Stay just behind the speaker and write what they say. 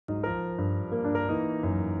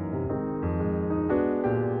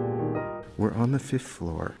We're on the 5th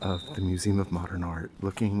floor of the Museum of Modern Art,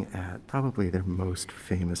 looking at probably their most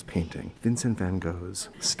famous painting, Vincent van Gogh's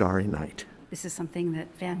Starry Night. This is something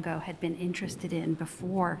that Van Gogh had been interested in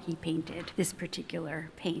before he painted this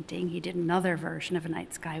particular painting. He did another version of A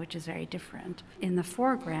Night Sky, which is very different. In the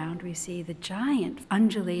foreground, we see the giant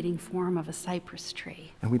undulating form of a cypress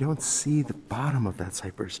tree. And we don't see the bottom of that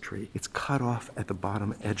cypress tree. It's cut off at the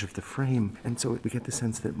bottom edge of the frame, and so we get the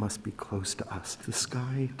sense that it must be close to us. The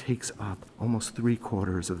sky takes up almost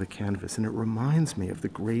 3/4 of the canvas, and it reminds me of the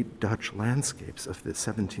great Dutch landscapes of the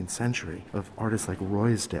 17th century, of artists like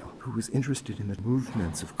Ruysdael, who was interested in the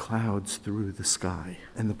movements of clouds through the sky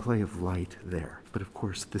and the play of light there. But of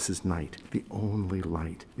course, this is night. The only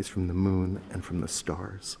light is from the moon and from the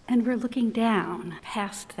stars. And we're looking down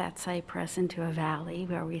past that cypress into a valley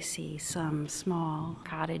where we see some small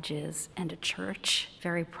cottages and a church,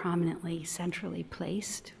 very prominently centrally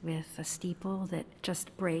placed, with a steeple that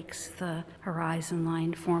just breaks the horizon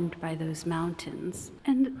line formed by those mountains.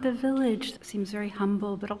 And the village seems very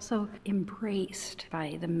humble, but also embraced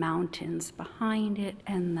by the mountains behind it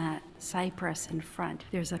and that cypress in front.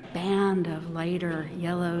 There's a band of lighter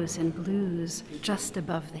yellows and blues just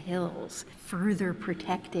above the hills, further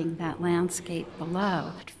protecting that landscape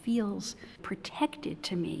below. It feels protected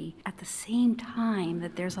to me at the same time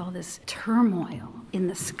that there's all this turmoil in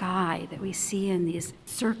the sky that we see in these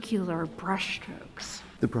circular brushstrokes.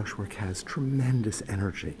 The brushwork has tremendous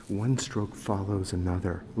energy. One stroke follows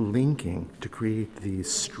another, linking to create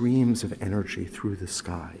these streams of energy through the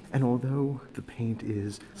sky. And although the paint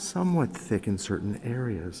is somewhat thick in certain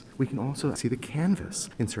areas, we can also see the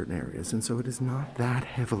canvas in certain areas, and so it is not that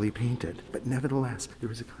heavily painted. But nevertheless,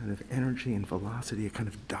 there is a kind of energy and velocity, a kind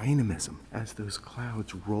of dynamism as those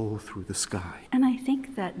clouds roll through the sky. And I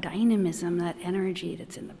think that dynamism, that energy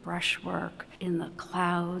that's in the brushwork, in the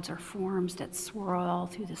clouds or forms that swirl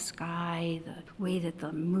through the sky, the way that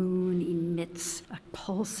the moon emits a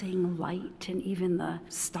pulsing light, and even the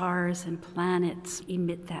stars and planets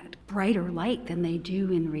emit that brighter light than they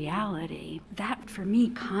do in reality. That, for me,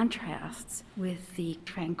 contrasts with the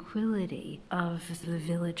tranquility of the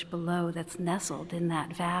village below that's nestled in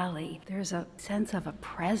that valley. There's a sense of a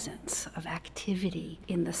presence of activity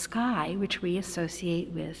in the sky, which we associate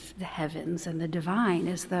with the heavens and the divine,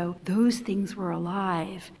 as though those things were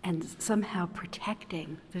alive and somehow protecting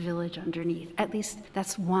the village underneath. At least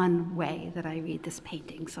that's one way that I read this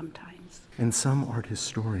painting sometimes. And some art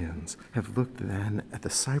historians have looked then at the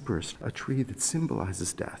cypress, a tree that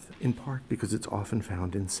symbolizes death, in part because it's often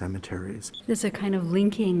found in cemeteries. There's a kind of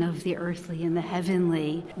linking of the earthly and the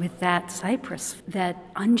heavenly with that cypress that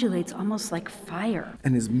undulates almost like fire.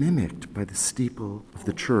 And is mimicked by the steeple of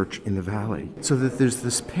the church in the valley, so that there's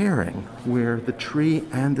this pairing where the tree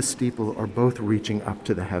and the steeple are both reaching up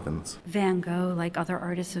to the heavens. Van Gogh, like other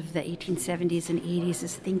artists of the 1870s and 80s,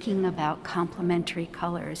 is thinking about complementary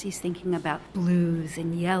colors. He's thinking about blues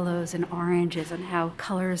and yellows and oranges and how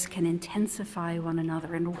colors can intensify one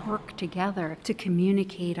another and work together to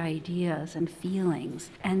communicate ideas and feelings.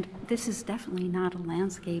 And this is definitely not a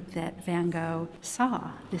landscape that Van Gogh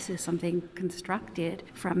saw. This is something constructed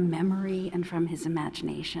from memory and from his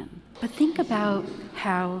imagination. But think about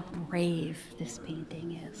how brave this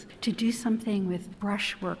painting is. To do something with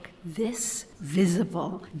brushwork this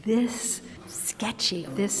visible, this sketchy,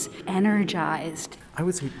 this energized. I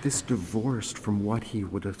would say this divorced from what he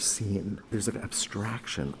would have seen. There's an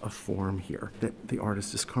abstraction of form here that the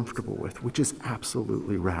artist is comfortable with, which is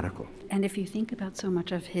absolutely radical. And if you think about so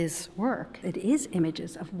much of his work, it is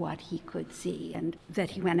images of what he could see and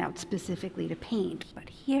that he went out specifically to paint. But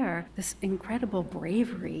here, this incredible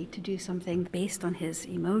bravery to do something based on his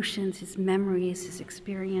emotions, his memories, his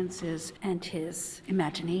experiences, and his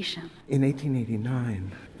imagination. In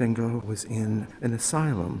 1889, Van Gogh was in an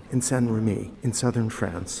asylum in Saint-Rémy in southern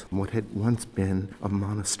France, what had once been a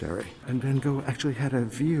monastery. And Van Gogh actually had a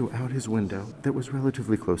view out his window that was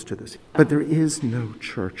relatively close to this. But there is no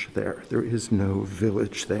church there. There is no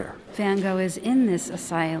village there. Van Gogh is in this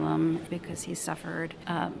asylum because he suffered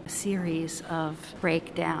a series of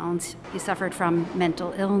breakdowns. He suffered from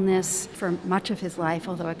mental illness for much of his life,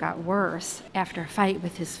 although it got worse after a fight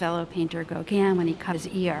with his fellow painter Gauguin when he cut his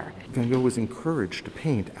ear. Van Gogh was encouraged to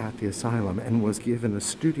paint at the asylum and was given a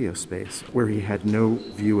studio space where he had no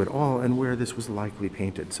view at all and where this was likely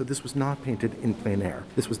painted. So this was not painted in plein air.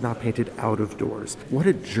 This was not painted out of doors. What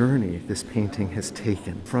a journey this painting has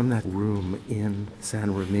taken from that room in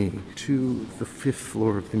Saint-Rémy to the 5th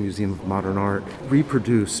floor of the Museum of Modern Art,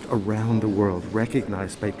 reproduced around the world,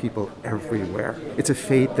 recognized by people everywhere. It's a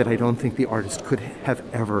fate that I don't think the artist could have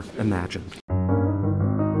ever imagined.